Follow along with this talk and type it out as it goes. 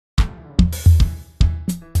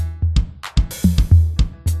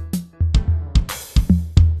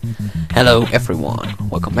Hello everyone,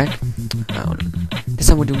 welcome back. This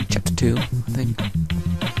time we're doing chapter 2, I think.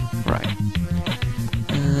 Right.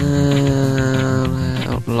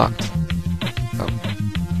 Locked. Oh.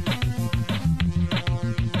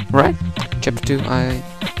 Right, chapter 2 I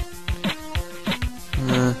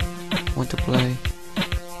want to play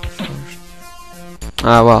first.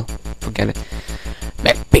 Well, forget it.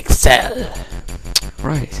 McPixel!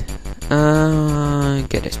 Right.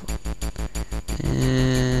 Get this one.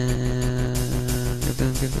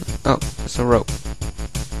 Oh, it's a rope.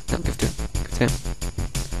 No, give to him.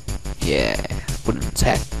 Yeah, put it on his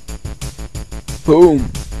head.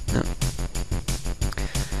 Boom! No.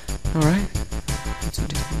 Alright. Let's do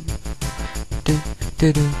this one.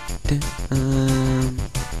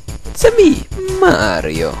 It's a me,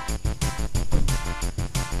 Mario.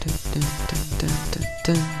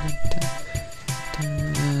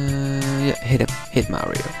 Yeah, hit him. Hit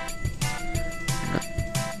Mario.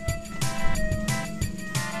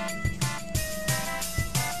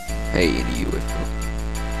 Hey, you UFO.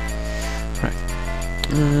 Right.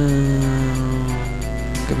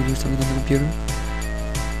 Can we do something on the computer?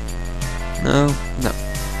 No. No.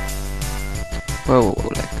 Whoa,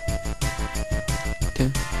 like.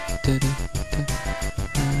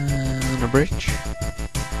 On a bridge.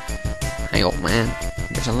 Hey, old man.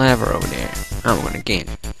 There's a lever over there. I'm gonna gig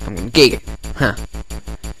it. Huh.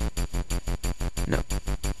 No.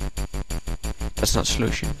 That's not a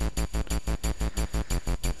solution.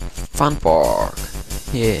 Fun park.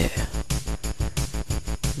 Yeah.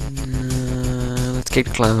 Let's kick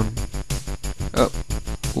the clown. Oh.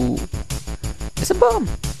 Ooh. It's a bomb.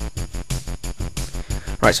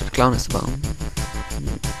 Right, so the clown is the bomb.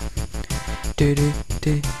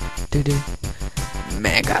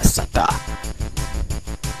 Mega Sata.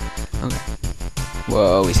 Okay.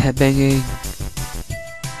 Whoa, he's headbanging.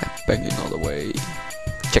 Headbanging all the way.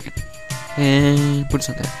 Check it. And put it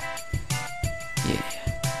on there. Yeah.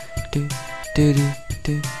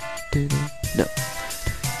 No.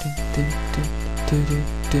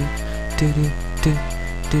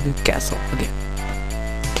 Castle again.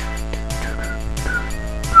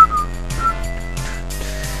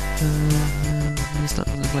 It's not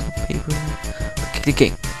look like a paper. Kick the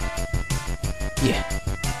king. Yeah.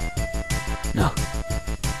 No.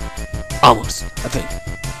 Almost, I think.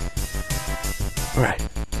 Right.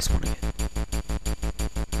 This one again.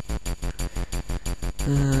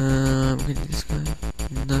 I'm gonna do this guy.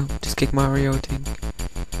 No, just kick Mario, I think.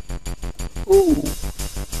 Ooh!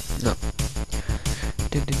 No.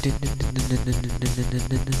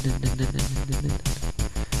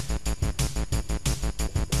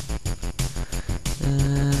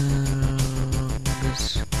 Let's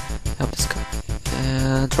help this guy.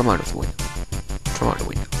 Throw him out of the window. Throw him out of the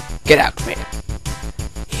window. Get out, man!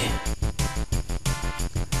 Yeah.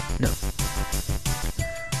 No.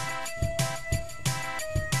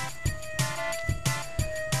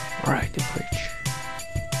 Alright, the bridge.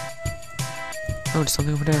 Oh, there's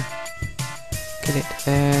something over there. Get it,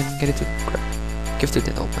 and get it to grab. Give it to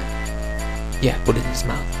that old man. Yeah, put it in his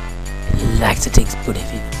mouth. He likes the things, put it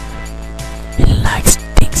in. He likes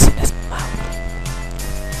things in his mouth.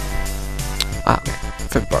 Ah, okay.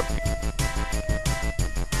 Favorite part.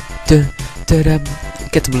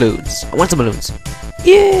 Get the balloons. I want the balloons.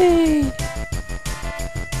 Yay!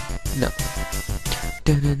 No.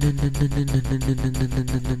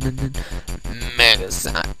 Mega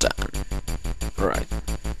Satan. Right.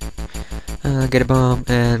 Get a bomb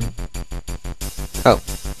and. Oh.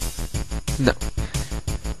 No.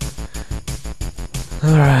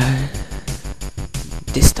 Alright.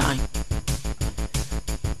 This time.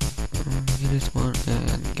 Get this one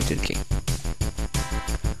and give it to the king.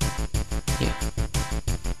 Yeah.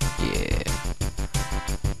 Yeah.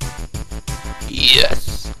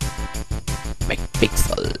 Yes!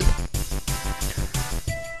 McPixel.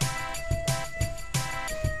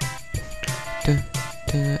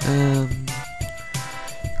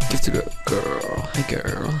 Give to the girl. Hey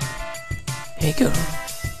girl. Hey girl.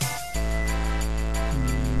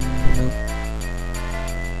 Nope.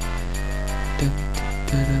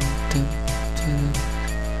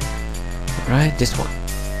 Alright, this one.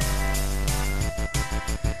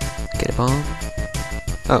 Get a bomb.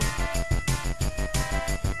 Oh.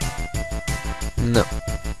 No.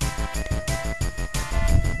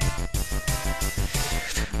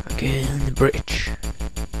 Again, the bridge.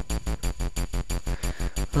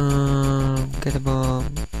 Get a bomb.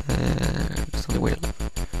 And there's only way left.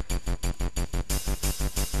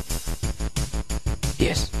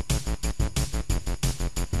 Yes.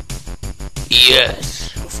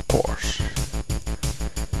 Yes, of course.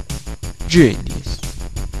 Genius.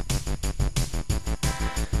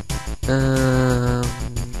 I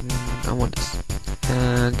want this.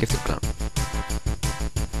 Gifted clown.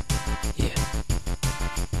 Yeah.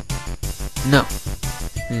 No.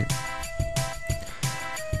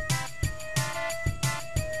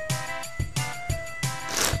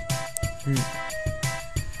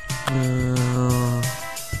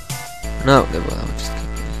 No, I was just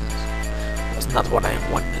kidding. That's not what I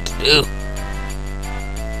wanted to do.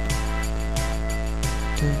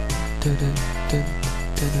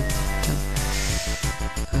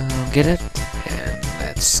 Get it? And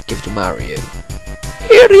let's give it to Mario.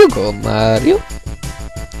 Here you go, Mario.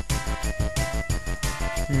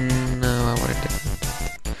 No, I wanted to.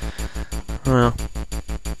 Well.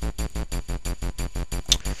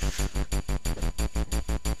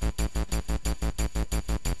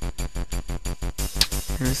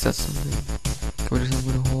 Is that something? Can we do something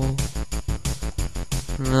with a hole?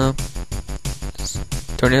 No. Just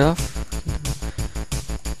turn it off.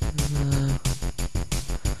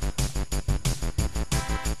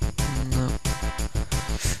 No.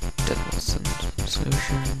 That wasn't a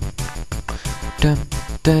solution. Dum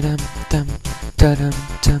da dum dum da dum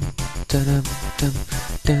dum da dum dum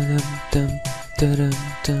da dum dum da dum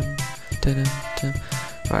dum da dum dum.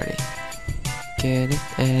 Alrighty. Get it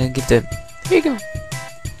and give them. Here you go.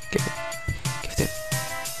 Give it. Give it.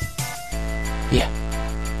 Yeah.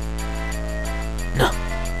 No.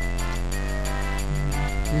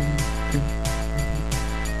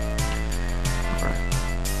 Alright.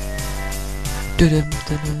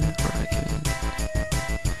 Alright, give it.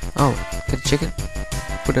 Oh, get the chicken?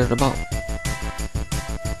 Put it in the bowl.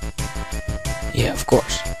 Yeah, of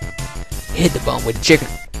course. Hit the bomb with the chicken.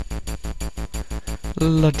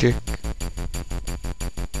 Logic.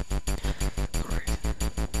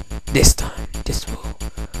 This time, this will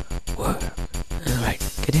work. Alright,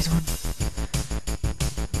 get this one.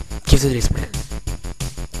 Give it to this man.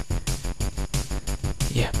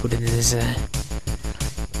 Yeah, put it in this, yeah,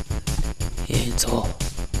 it's all.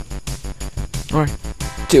 Alright,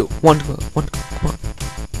 2, 1 to go, 1 to go, come on.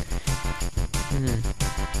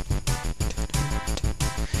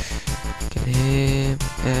 Get him,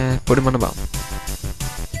 and put him on the bomb.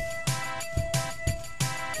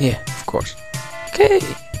 Yeah, of course. Okay.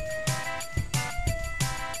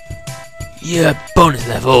 Yeah, bonus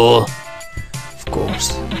level! Of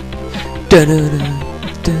course.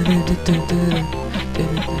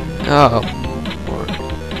 Oh,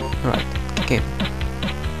 alright, game.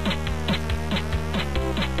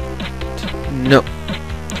 No.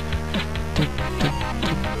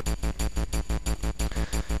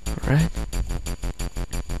 Alright.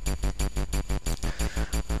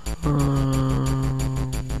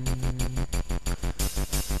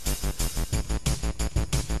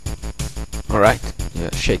 Alright,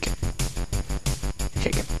 yeah, shake it.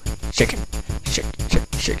 Shake it. Shake it.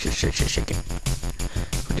 Shake it.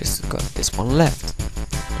 We just got this one left.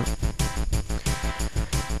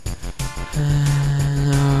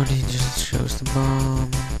 No, he just shows the bomb.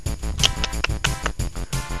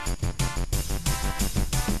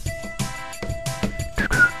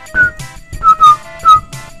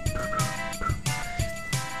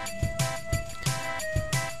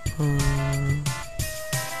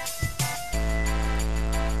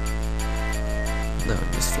 No,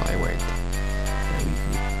 just fly away.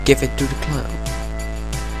 Give it to the clown.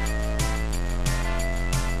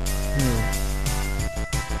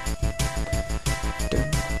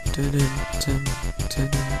 Give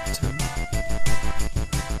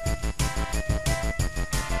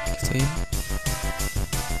to him.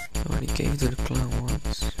 I already gave it to the clown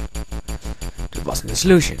once. That wasn't the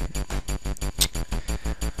solution.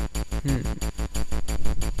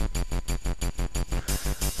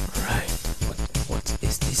 Right. What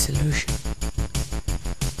is the solution?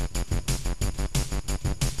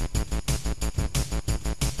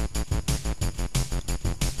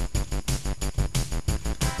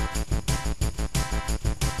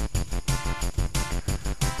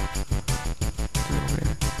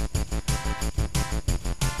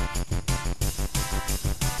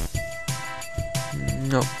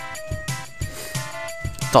 No.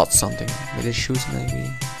 Thought something with his shoes,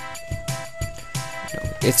 maybe. No,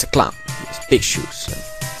 it's a clown. He has big shoes. So.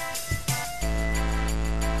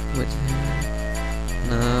 Wait.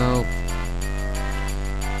 No.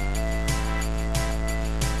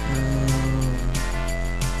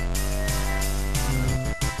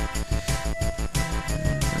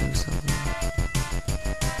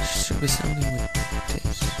 Should be something with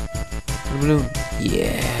this. The balloon.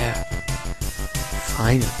 Yeah.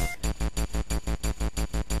 Finally.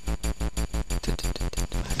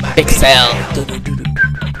 McPixel.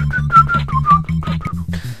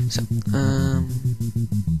 So,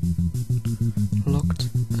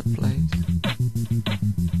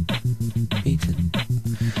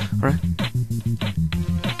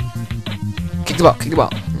 the ball, kick the ball.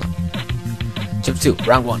 No. Jump 2,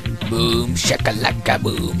 round 1. Boom, shakalaka,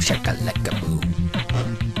 boom, shakalaka, boom.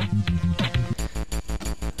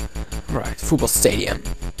 Right, football stadium.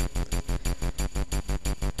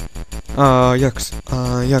 Yucks,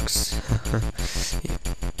 yucks. Yeah.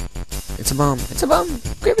 It's a bomb, it's a bomb.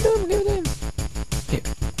 Give it to him, give it to him. Here,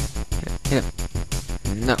 hit him.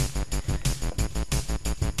 No.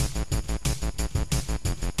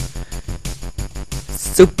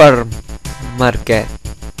 Supermarket.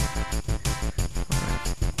 Alright,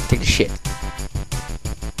 take the shit.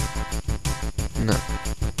 No.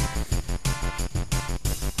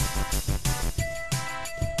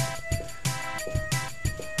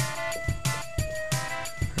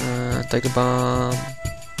 Take the bomb.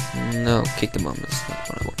 No, kick the bomb. That's not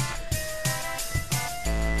what I want.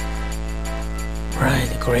 Right,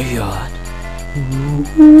 the graveyard.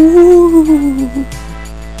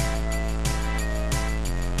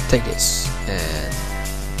 Take this and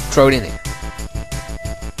throw it in there.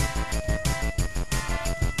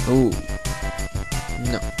 Ooh.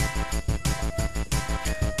 No.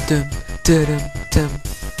 Dum dum dum.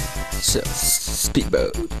 So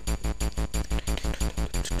speedboat.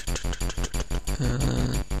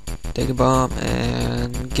 Take a bomb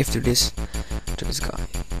and give to this guy.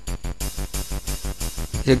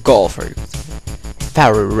 He's a golfer.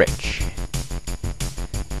 Very rich.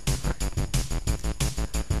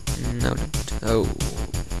 No, don't. Oh.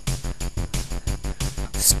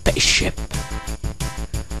 Spaceship.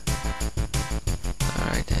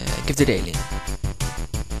 Alright, give to the alien.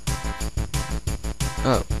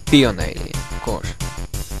 Oh, be on the alien, of course.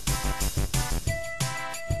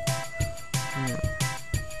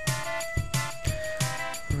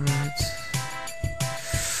 Right.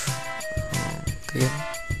 Okay.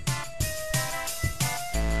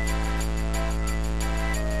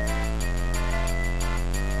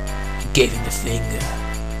 Gave him the finger.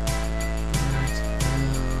 Right.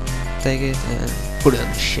 Take it and put it on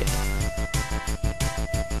the ship.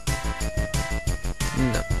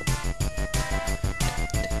 No.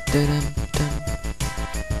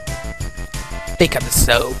 Pick up the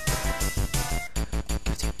soap.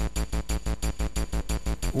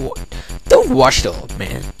 What? Don't wash it all,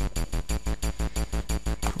 man.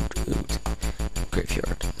 Dude.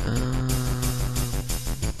 Graveyard.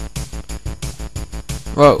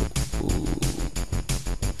 Whoa.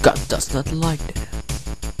 God does not like that.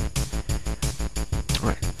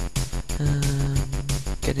 Alright.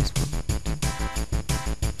 Get this one.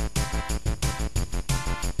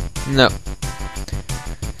 No.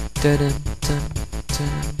 Get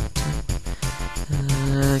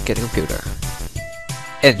a computer.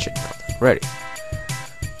 Engine melter. Ready.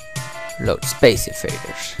 Load space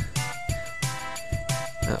invaders.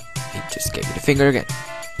 Oh, he just gave me the finger again.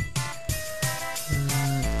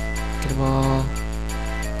 Get a ball.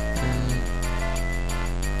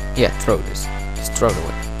 Yeah, throw this. Just throw it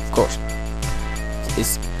away. Of course.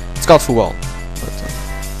 It's called for wall. But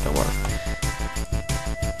don't worry.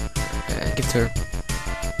 Give it to her.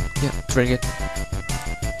 Yeah, drink it.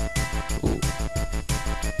 Ooh.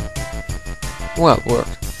 Well, it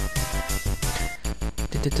worked.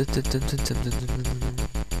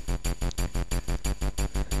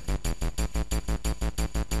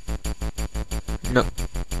 No.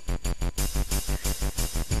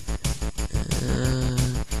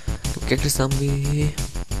 Kick the zombie.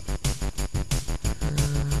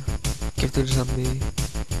 Give to the zombie.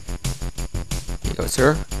 Here you go,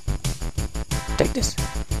 sir. Take this.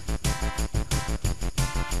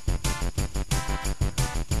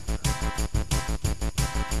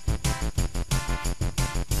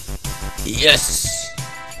 Yes!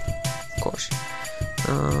 Of course.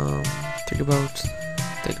 Take a boat.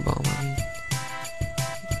 Take a bomb, I mean.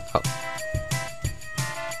 Oh.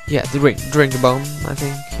 Yeah, drink the bomb, I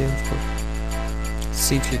think. Yeah, of course.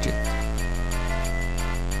 Seems legit.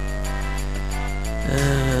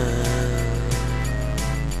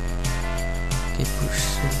 Okay, push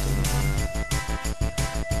something.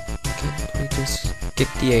 Can't we just get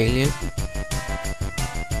the alien?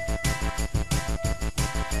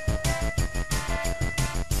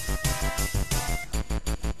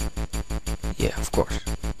 Yeah, of course.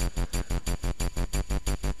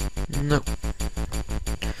 No.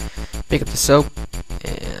 Pick up the soap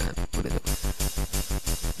and put it up.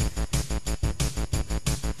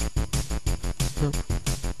 No.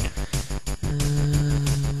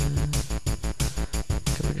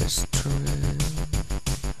 Can we just throw it?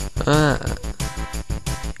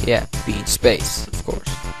 Yeah, be in space, of course.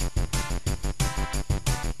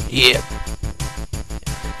 Yep.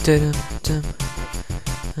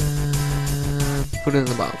 Put it in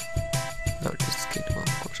the bomb. No, just kick the bomb,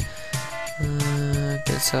 of course.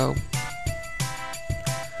 So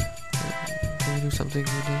can we do something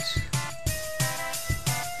with this?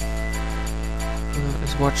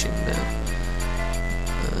 It's watching now.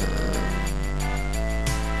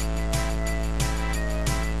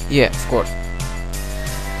 Yeah, of course.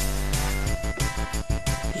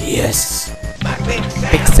 Yes,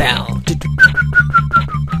 McPixel.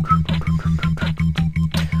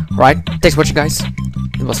 Right, thanks for watching, guys.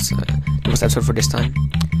 It was the episode for this time.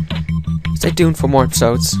 Stay tuned for more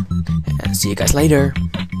episodes, and see you guys later.